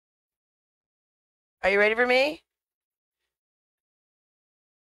Are you ready for me?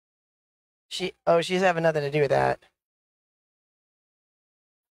 She's having nothing to do with that.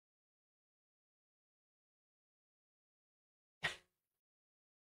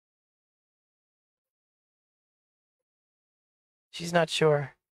 She's not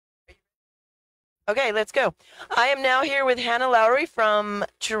sure. Okay, let's go. I am now here with Hannah Lowry from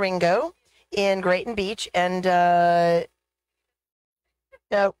Chiringo in Grayton Beach, and no,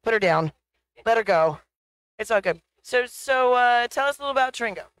 put her down. Let her go. It's all good. So tell us a little about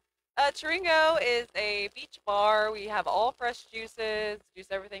Chiringo. Chiringo is a beach bar. We have all fresh juices, juice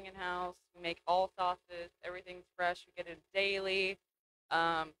everything in house. We make all sauces. Everything's fresh. We get it daily,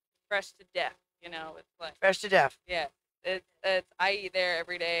 fresh to death. You know, it's like Fresh to death. yeah. It's I eat there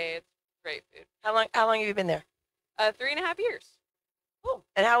every day. It's great food. How long have you been there? 3.5 years. Cool.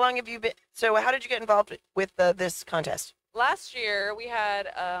 And how long have you been? So how did you get involved with this contest? Last year we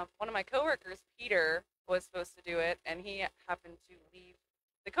had one of my coworkers, Peter, was supposed to do it, and he happened to leave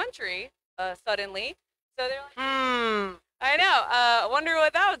the country suddenly. So they're like, I know. Wonder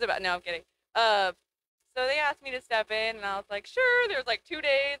what that was about. No, I'm kidding. So they asked me to step in, and I was like, sure. There was like 2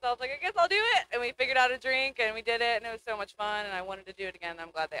 days. I was like, I guess I'll do it. And we figured out a drink, and we did it, and it was so much fun, and I wanted to do it again.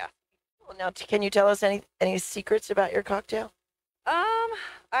 I'm glad they asked. Well, now, can you tell us any secrets about your cocktail?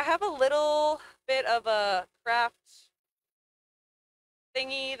 I have a little bit of a craft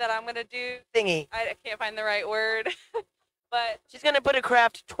thingy that I'm gonna do. Thingy. I can't find the right word, but She's gonna put a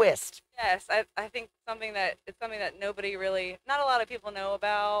craft twist. yes, I think it's something that nobody really, not a lot of people know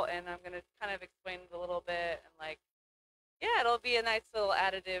about, and I'm gonna kind of explain it a little bit, and like, yeah, it'll be a nice little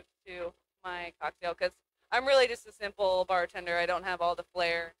additive to my cocktail because I'm really just a simple bartender. I don't have all the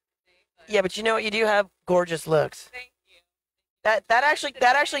flair. Yeah, but you know what? You do have gorgeous looks. Thank you. That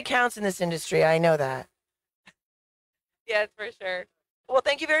actually counts in this industry. I know that. Yes, for sure. Well,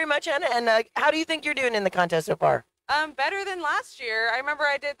 thank you very much, Anna. And how do you think you're doing in the contest so far? Better than last year. I remember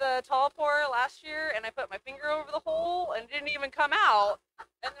I did the tall pour last year, and I put my finger over the hole, and it didn't even come out.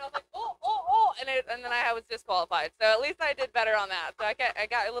 And then I was like, oh, and then I was disqualified. So at least I did better on that. So I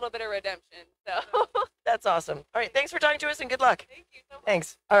got a little bit of redemption. So That's awesome. All right, thanks for talking to us, and good luck. thank you so much.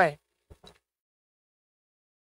 Thanks. All right.